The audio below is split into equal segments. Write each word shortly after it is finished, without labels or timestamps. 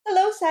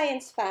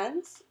science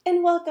fans,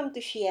 and welcome to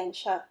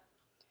SHE-ensya.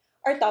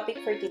 Our topic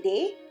for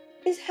today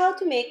is how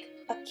to make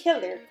a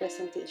killer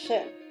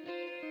presentation.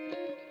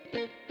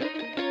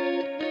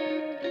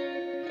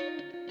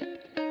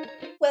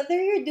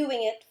 Whether you're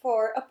doing it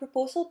for a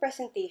proposal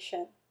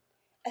presentation,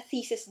 a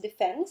thesis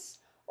defense,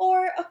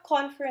 or a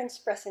conference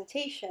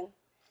presentation,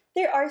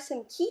 there are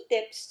some key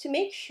tips to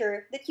make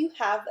sure that you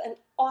have an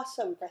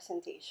awesome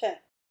presentation.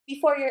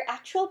 Before your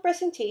actual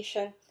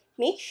presentation,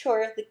 make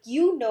sure that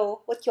you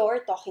know what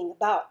you're talking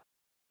about.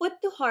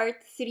 Put to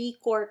heart 3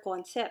 core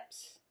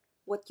concepts: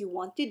 what you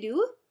want to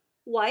do,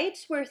 why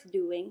it's worth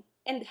doing,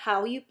 and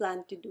how you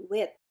plan to do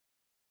it.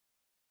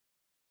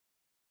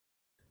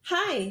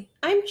 Hi,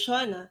 I'm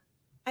Shauna.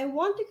 I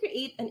want to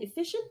create an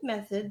efficient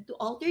method to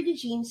alter the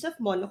genes of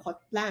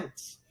monocot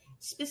plants,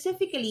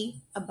 specifically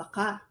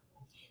abaca.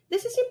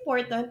 This is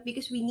important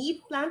because we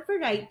need plant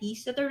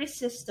varieties that are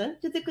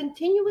resistant to the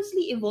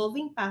continuously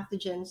evolving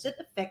pathogens that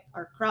affect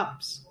our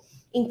crops,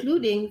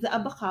 including the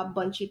abaca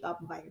bunchy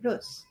top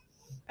virus.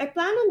 I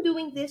plan on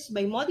doing this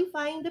by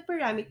modifying the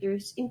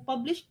parameters in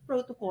published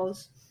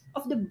protocols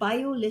of the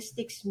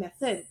biolistics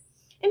method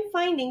and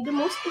finding the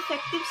most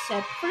effective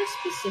set for a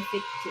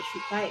specific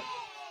tissue type.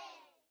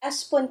 As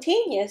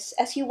spontaneous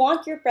as you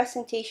want your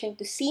presentation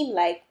to seem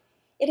like,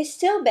 it is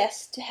still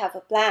best to have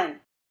a plan.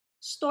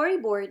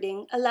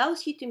 Storyboarding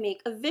allows you to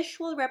make a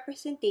visual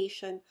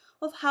representation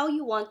of how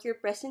you want your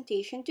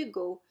presentation to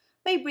go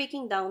by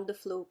breaking down the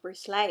flow per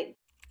slide.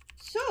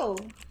 So,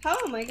 how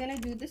am I gonna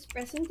do this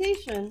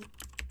presentation?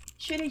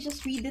 Should I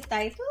just read the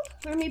title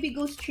or maybe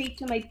go straight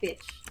to my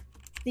pitch?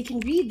 They can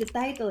read the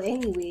title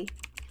anyway.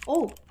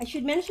 Oh, I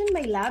should mention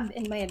my lab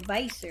and my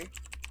advisor.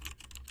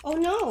 Oh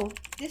no,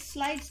 this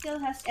slide still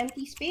has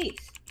empty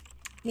space.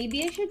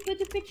 Maybe I should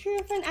put a picture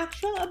of an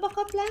actual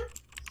abaca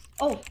plant?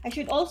 Oh, I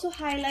should also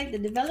highlight the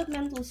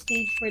developmental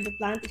stage where the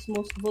plant is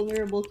most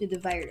vulnerable to the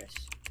virus.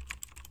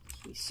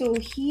 Okay, so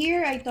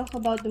here I talk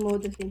about the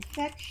mode of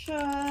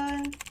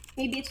infection.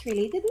 Maybe its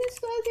relatedness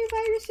to other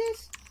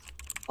viruses.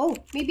 Oh,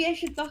 maybe I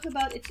should talk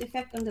about its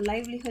effect on the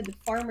livelihood of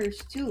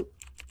farmers too.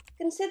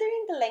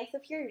 Considering the length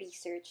of your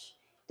research,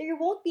 there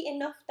won't be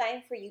enough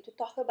time for you to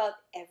talk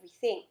about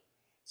everything.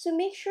 So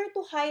make sure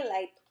to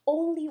highlight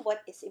only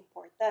what is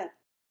important.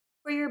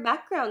 For your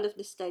background of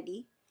the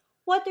study,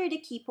 what are the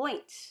key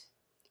points?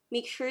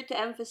 Make sure to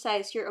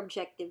emphasize your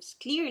objectives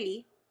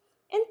clearly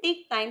and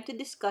take time to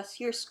discuss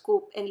your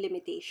scope and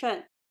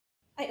limitation.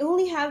 I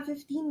only have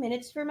 15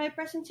 minutes for my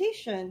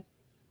presentation.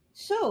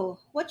 So,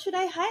 what should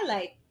I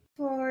highlight?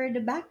 For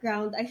the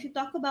background, I should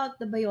talk about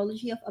the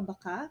biology of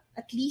abaca,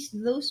 at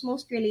least those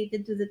most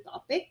related to the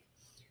topic,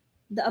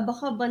 the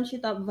abaca bunchy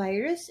top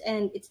virus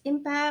and its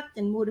impact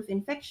and mode of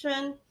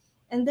infection,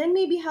 and then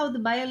maybe how the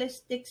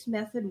biolistics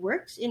method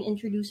works in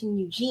introducing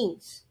new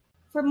genes.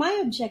 For my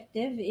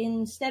objective,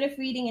 instead of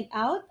reading it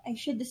out, I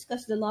should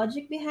discuss the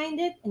logic behind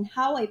it and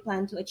how I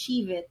plan to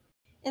achieve it.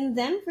 And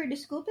then for the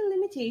scope and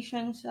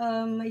limitations,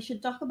 I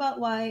should talk about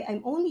why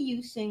I'm only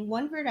using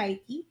one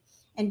variety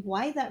and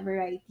why that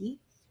variety,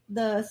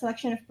 the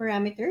selection of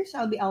parameters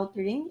I'll be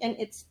altering, and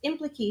its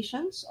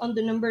implications on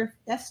the number of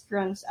test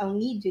runs I'll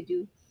need to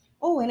do.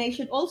 Oh, and I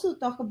should also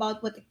talk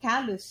about what a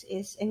callus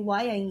is and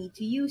why I need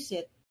to use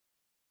it.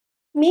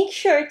 Make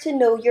sure to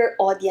know your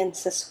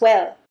audience as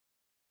well.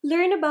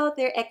 Learn about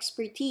their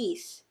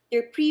expertise,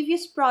 their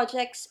previous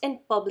projects, and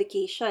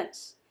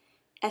publications,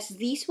 as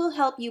these will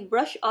help you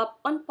brush up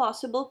on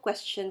possible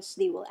questions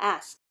they will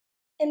ask.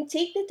 And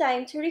take the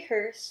time to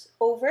rehearse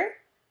over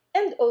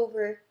and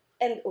over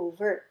and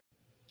over.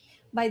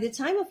 By the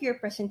time of your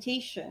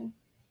presentation,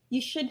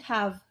 you should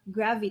have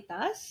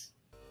gravitas,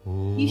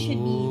 you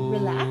should be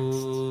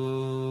relaxed,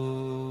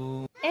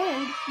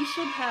 and you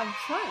should have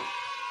charm.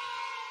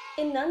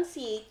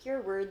 Enunciate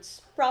your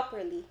words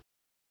properly.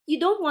 You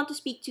don't want to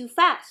speak too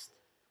fast,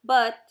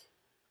 but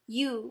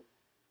you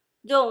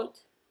don't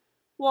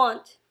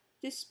want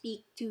to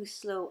speak too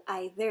slow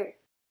either.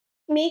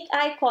 Make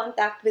eye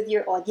contact with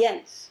your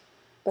audience,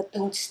 but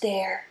don't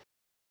stare.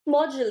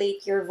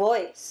 Modulate your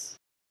voice.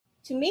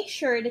 To make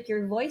sure that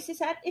your voice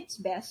is at its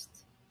best,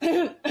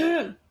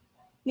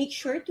 make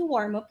sure to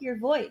warm up your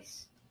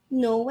voice.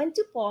 Know when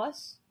to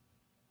pause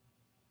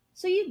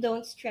so you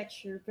don't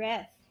stretch your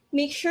breath.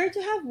 Make sure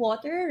to have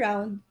water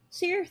around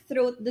so your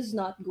throat does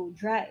not go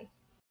dry.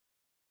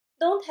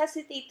 Don't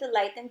hesitate to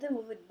lighten the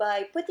mood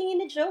by putting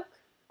in a joke,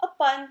 a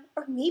pun,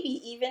 or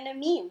maybe even a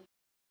meme.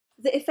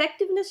 The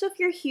effectiveness of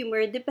your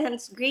humor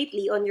depends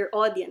greatly on your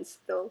audience,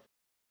 though.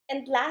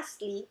 And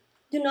lastly,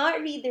 do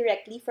not read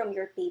directly from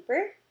your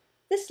paper,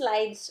 the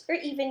slides, or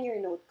even your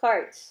note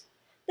cards.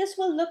 This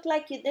will look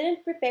like you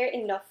didn't prepare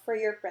enough for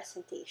your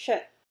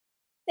presentation.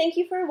 Thank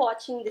you for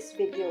watching this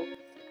video.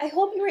 I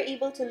hope you were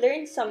able to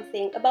learn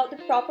something about the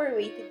proper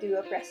way to do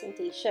a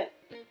presentation.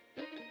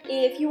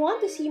 If you want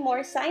to see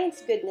more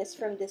science goodness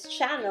from this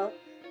channel,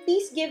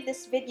 please give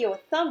this video a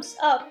thumbs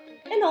up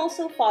and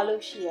also follow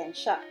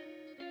SHE-ensya.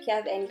 If you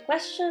have any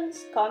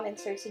questions,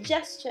 comments, or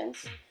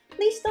suggestions,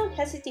 please don't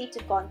hesitate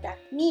to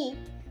contact me,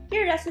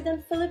 your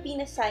resident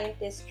Filipino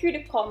scientist, through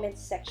the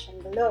comments section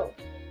below.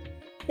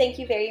 Thank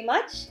you very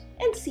much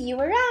and see you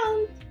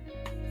around!